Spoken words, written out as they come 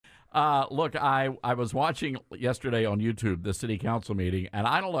Look, I was watching yesterday on YouTube the city council meeting, and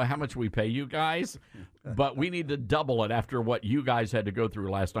I don't know how much we pay you guys, but we need to double it after what you guys had to go through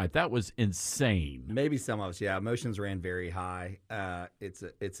last night. That was insane. Maybe some of us, yeah. Emotions ran very high. It's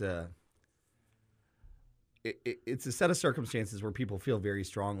a set of circumstances where people feel very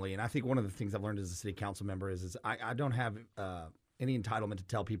strongly, and I think one of the things I've learned as a city council member is I don't have any entitlement to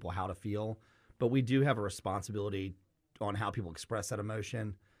tell people how to feel, but we do have a responsibility on how people express that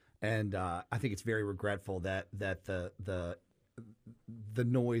emotion. And I think it's very regretful that the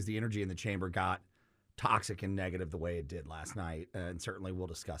noise, the energy in the chamber got toxic and negative the way it did last night. And certainly we'll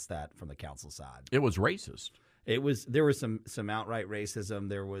discuss that from the council side. It was racist. There was some outright racism.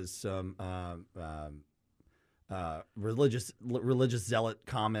 There was some religious zealot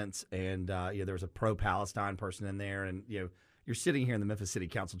comments, and there was a pro-Palestine person in there. And you're sitting here in the Memphis City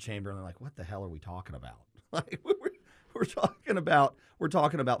Council chamber, and they're like, "What the hell are we talking about?" Like we're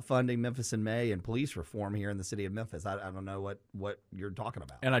talking about funding Memphis in May and police reform here in the city of Memphis. I don't know what you're talking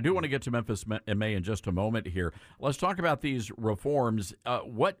about. And I do want to get to Memphis in May in just a moment here. Let's talk about these reforms.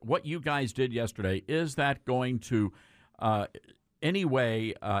 What you guys did yesterday, is that going to any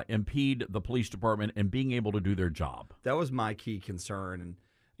way impede the police department in being able to do their job? That was my key concern. And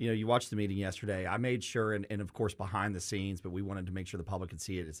you watched the meeting yesterday. I made sure, and of course behind the scenes, but we wanted to make sure the public could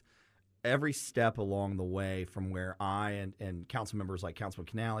see it, is every step along the way from where I and council members like Councilman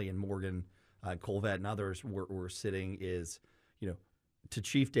Canale and Morgan, Colvett, and others were sitting is, to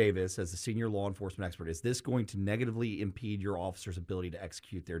Chief Davis as the senior law enforcement expert, is this going to negatively impede your officers' ability to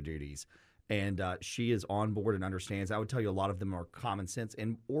execute their duties? And she is on board and understands. I would tell you a lot of them are common sense,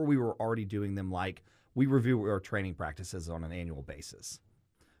 or we were already doing them, like we review our training practices on an annual basis.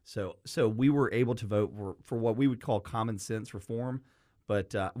 So we were able to vote for what we would call common sense reform.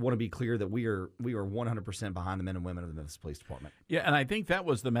 But I want to be clear that we are 100% behind the men and women of the Memphis Police Department. Yeah, and I think that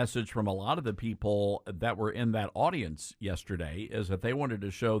was the message from a lot of the people that were in that audience yesterday, is that they wanted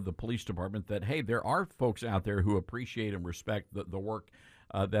to show the police department that, hey, there are folks out there who appreciate and respect the work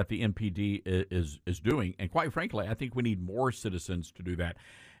that the MPD is doing. And quite frankly, I think we need more citizens to do that.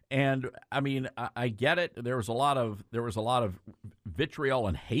 And I mean, I get it. There was a lot of vitriol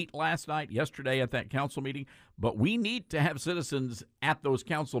and hate yesterday at that council meeting. But we need to have citizens at those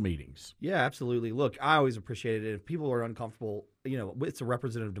council meetings. Yeah, absolutely. Look, I always appreciate it. If people are uncomfortable, it's a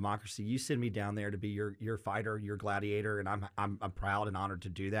representative democracy. You send me down there to be your fighter, your gladiator, and I'm proud and honored to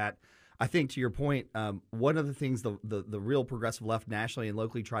do that. I think, to your point, one of the things the real progressive left nationally and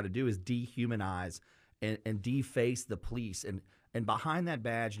locally try to do is dehumanize and deface the police. And behind that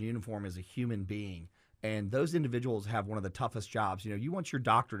badge and uniform is a human being. And those individuals have one of the toughest jobs. You want your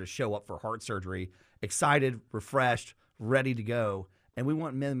doctor to show up for heart surgery excited, refreshed, ready to go. And we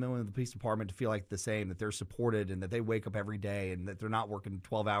want men and women of the police department to feel like the same, that they're supported and that they wake up every day and that they're not working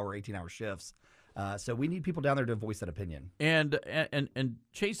 12-hour, 18-hour shifts. So we need people down there to voice that opinion. And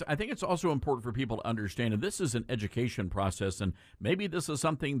Chase, I think it's also important for people to understand, and this is an education process, and maybe this is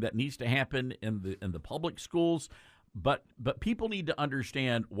something that needs to happen in the public schools. But people need to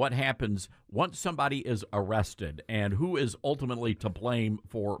understand what happens once somebody is arrested and who is ultimately to blame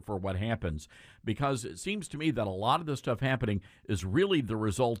for what happens. Because it seems to me that a lot of the stuff happening is really the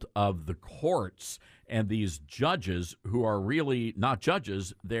result of the courts and these judges who are really not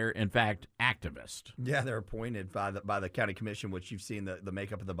judges. They're, in fact, activists. Yeah, they're appointed by the county commission, which you've seen the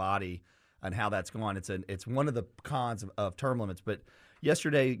makeup of the body and how that's gone. It's one of the cons of term limits. But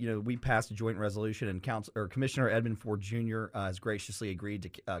yesterday, we passed a joint resolution, and Commissioner Edmund Ford Jr. Has graciously agreed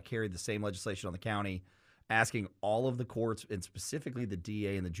to carry the same legislation on the county, asking all of the courts, and specifically the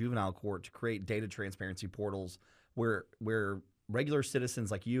DA and the juvenile court, to create data transparency portals where regular citizens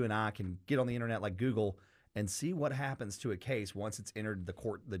like you and I can get on the internet like Google and see what happens to a case once it's entered the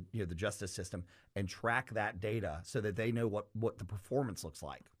court, the justice system, and track that data so that they know what the performance looks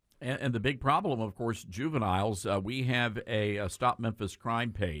like. And the big problem, of course, juveniles. We have a Stop Memphis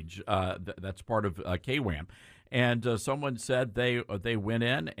Crime page that's part of KWAM, and someone said they went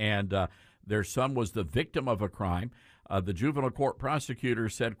in and their son was the victim of a crime. The juvenile court prosecutor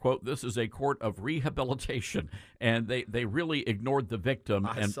said, quote, "This is a court of rehabilitation," and they really ignored the victim.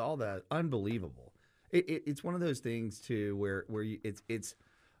 I saw that. Unbelievable. It's one of those things too where it's.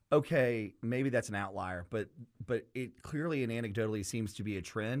 Okay, maybe that's an outlier, but it clearly and anecdotally seems to be a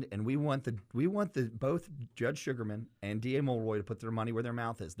trend, and we want both Judge Sugarman and DA Mulroy to put their money where their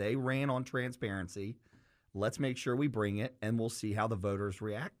mouth is. They ran on transparency. Let's make sure we bring it, and we'll see how the voters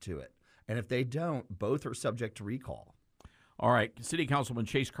react to it. And if they don't, both are subject to recall. All right, City Councilman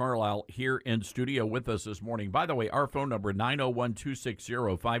Chase Carlisle here in studio with us this morning. By the way, our phone number,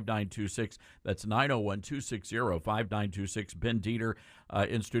 901-260-5926. That's 901-260-5926. Ben Dieter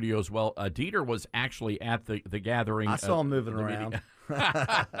in studio as well. Dieter was actually at the gathering. I saw him moving around.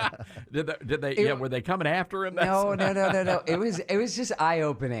 Did they? Were they coming after him? No. It was just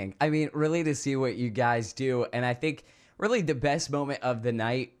eye-opening. I mean, really to see what you guys do. And I think really the best moment of the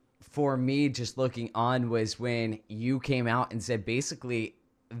night for me just looking on was when you came out and said basically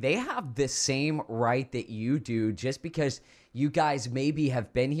they have the same right that you do just because you guys maybe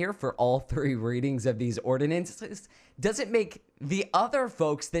have been here for all 3 readings of these ordinances doesn't make the other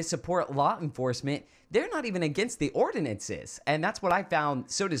folks that support law enforcement, they're not even against the ordinances. And that's what I found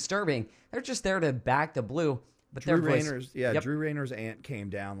so disturbing. They're just there to back the blue. But Drew Rayner's aunt came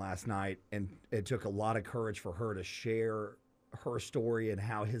down last night, and it took a lot of courage for her to share her story and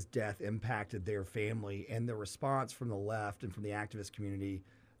how his death impacted their family. And the response from the left and from the activist community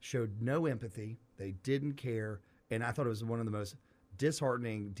showed no empathy. They didn't care. And I thought it was one of the most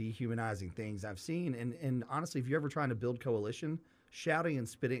disheartening, dehumanizing things I've seen. And honestly, if you're ever trying to build coalition, shouting and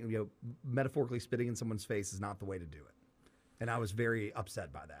spitting, metaphorically spitting in someone's face is not the way to do it. And I was very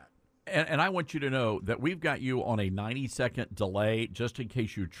upset by that. And I want you to know that we've got you on a 90-second delay just in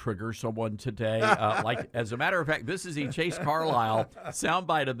case you trigger someone today. As a matter of fact, this is a Chase Carlisle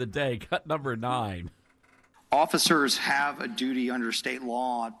soundbite of the day, cut number 9. Officers have a duty under state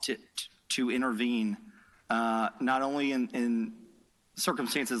law to intervene, not only in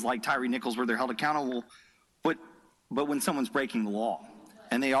circumstances like Tyree Nichols where they're held accountable, but when someone's breaking the law.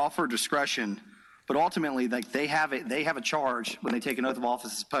 And they offer discretion. But ultimately, they have a charge when they take an oath of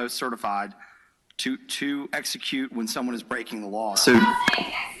office as post certified to execute when someone is breaking the law. So,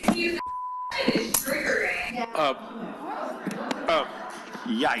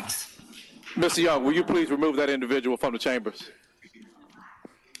 yikes! Mr. Young, will you please remove that individual from the chambers?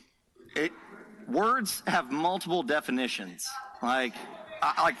 Words have multiple definitions. I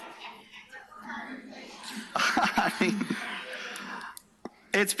mean,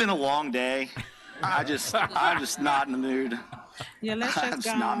 it's been a long day. I'm just not in the mood. Yeah, let's just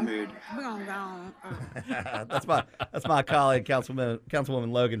go. Not in the mood. We're gonna go on. That's my colleague,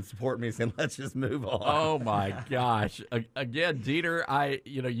 Councilwoman Logan, supporting me, saying let's just move on. Oh my gosh! Again, Dieter,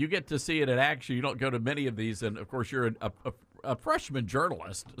 you get to see it in action. You don't go to many of these, and of course, you're a freshman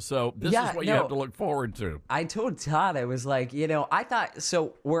journalist, so this is what you have to look forward to. I told Todd, I was like, I thought,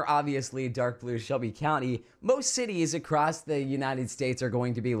 so we're obviously dark blue Shelby County. Most cities across the United States are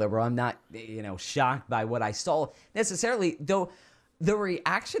going to be liberal. I'm not, shocked by what I saw necessarily, though. The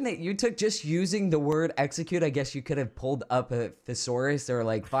reaction that you took just using the word execute, I guess you could have pulled up a thesaurus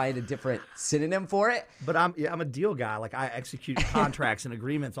or find a different synonym for it. But I'm a deal guy. I execute contracts and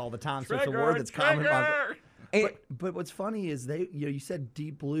agreements all the time. So it's a word that's common. But what's funny is you said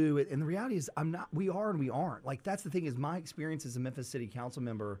deep blue, and the reality is we are and we aren't. That's the thing is my experience as a Memphis City Council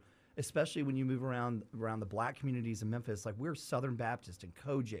member, especially when you move around the black communities in Memphis, we're Southern Baptist and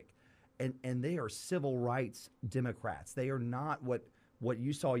Kojic, and they are civil rights Democrats. They are not what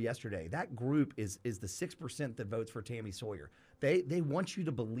you saw yesterday. That group is the 6% that votes for Tammy Sawyer. They want you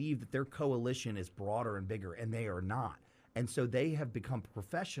to believe that their coalition is broader and bigger, and they are not. And so they have become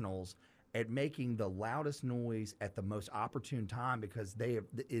professionals at making the loudest noise at the most opportune time because they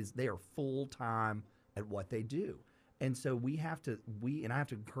are full time at what they do. And so I have to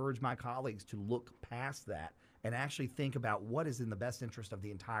encourage my colleagues to look past that and actually think about what is in the best interest of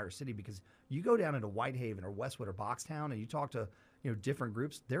the entire city. Because you go down into Whitehaven or Westwood or Boxtown and you talk to different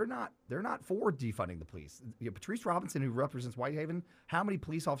groups, they're not for defunding the police. Patrice Robinson, who represents Whitehaven, how many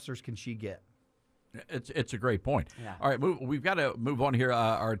police officers can she get? It's a great point. Yeah. All right, we've got to move on here.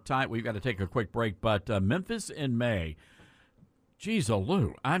 Our time, we've got to take a quick break. But Memphis in May, geez,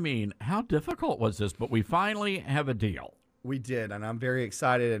 Lou, I mean, how difficult was this? But we finally have a deal. We did, and I'm very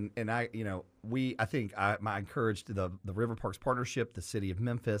excited. And I encouraged the River Parks Partnership, the City of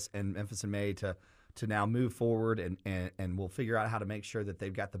Memphis, and Memphis in May to now move forward, and we'll figure out how to make sure that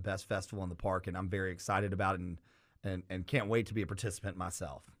they've got the best festival in the park. And I'm very excited about it, and can't wait to be a participant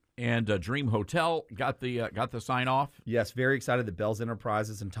myself. And Dream Hotel got the sign off. Yes, very excited that Bell's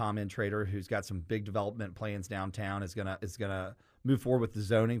Enterprises and Tom Intrater, who's got some big development plans downtown, is gonna move forward with the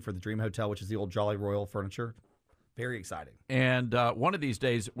zoning for the Dream Hotel, which is the old Jolly Royal furniture. Very exciting. And one of these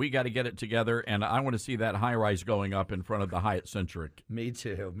days, we got to get it together, and I want to see that high-rise going up in front of the Hyatt Centric. Me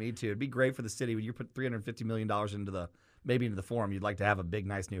too. It'd be great for the city when you put $350 million into the maybe into the forum, you'd like to have a big,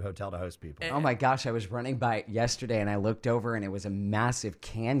 nice new hotel to host people. Oh my gosh, I was running by it yesterday and I looked over and it was a massive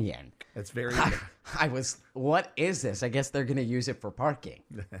canyon. It's very. I was, what is this? I guess they're going to use it for parking.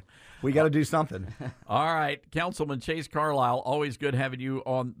 We got to do something. All right, Councilman Chase Carlisle, always good having you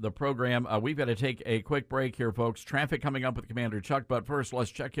on the program. We've got to take a quick break here, folks. Traffic coming up with Commander Chuck, but first,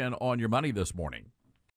 let's check in on your money this morning.